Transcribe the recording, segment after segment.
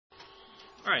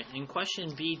Alright, in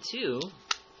question B2,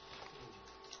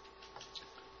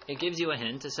 it gives you a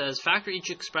hint. It says, factor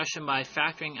each expression by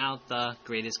factoring out the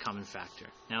greatest common factor.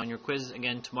 Now in your quiz,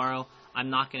 again, tomorrow, I'm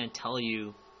not going to tell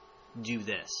you do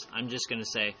this. I'm just going to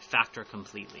say factor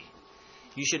completely.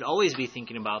 You should always be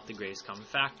thinking about the greatest common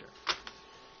factor.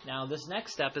 Now this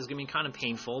next step is going to be kind of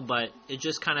painful, but it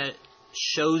just kind of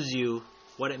shows you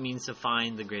what it means to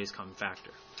find the greatest common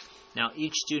factor. Now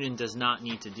each student does not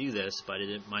need to do this, but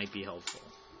it might be helpful.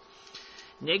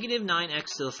 Negative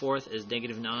 9x to the fourth is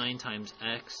negative 9 times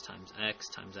x times x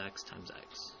times x times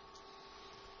x.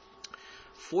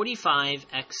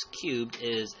 45x cubed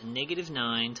is negative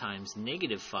 9 times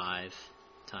negative 5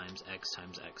 times x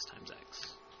times x times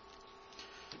x.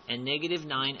 And negative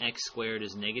 9x squared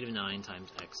is negative 9 times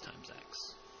x times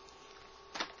x.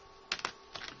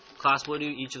 Class, what do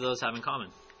each of those have in common?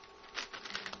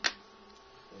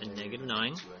 A negative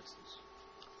 9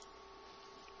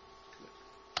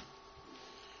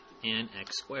 and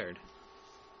x squared.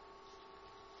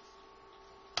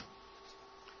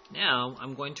 Now,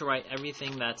 I'm going to write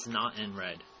everything that's not in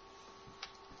red.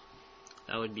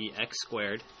 That would be x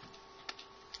squared,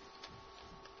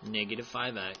 negative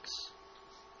 5x,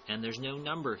 and there's no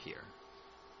number here.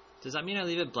 Does that mean I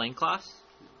leave it blank, class?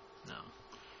 No.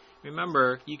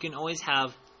 Remember, you can always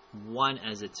have 1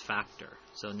 as its factor.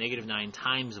 So negative 9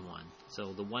 times 1.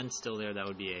 So the 1's still there, that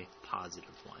would be a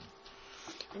positive 1.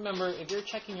 Remember, if you're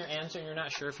checking your answer and you're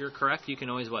not sure if you're correct, you can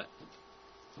always what?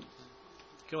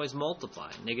 You can always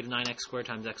multiply. Negative 9x squared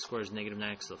times x squared is negative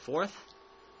 9x to the fourth,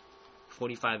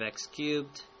 45x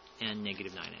cubed, and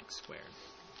negative 9x squared.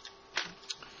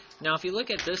 Now, if you look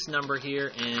at this number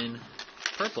here in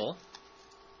purple,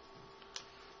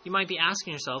 you might be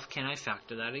asking yourself, can I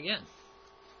factor that again?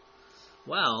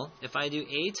 Well, if I do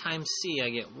a times c, I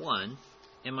get 1,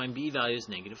 and my b value is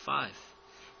negative 5.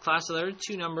 Class, so there are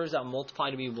two numbers that multiply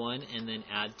to be 1 and then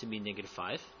add to be negative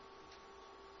 5.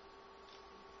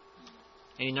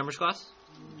 Any numbers, class?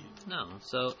 No.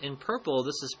 So in purple,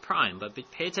 this is prime, but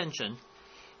pay attention.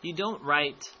 You don't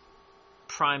write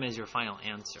prime as your final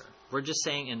answer. We're just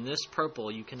saying in this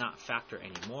purple, you cannot factor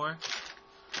anymore.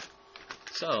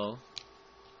 So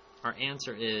our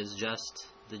answer is just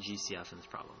the GCF in this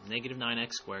problem. Negative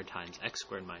 9x squared times x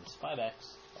squared minus 5x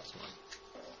plus 1.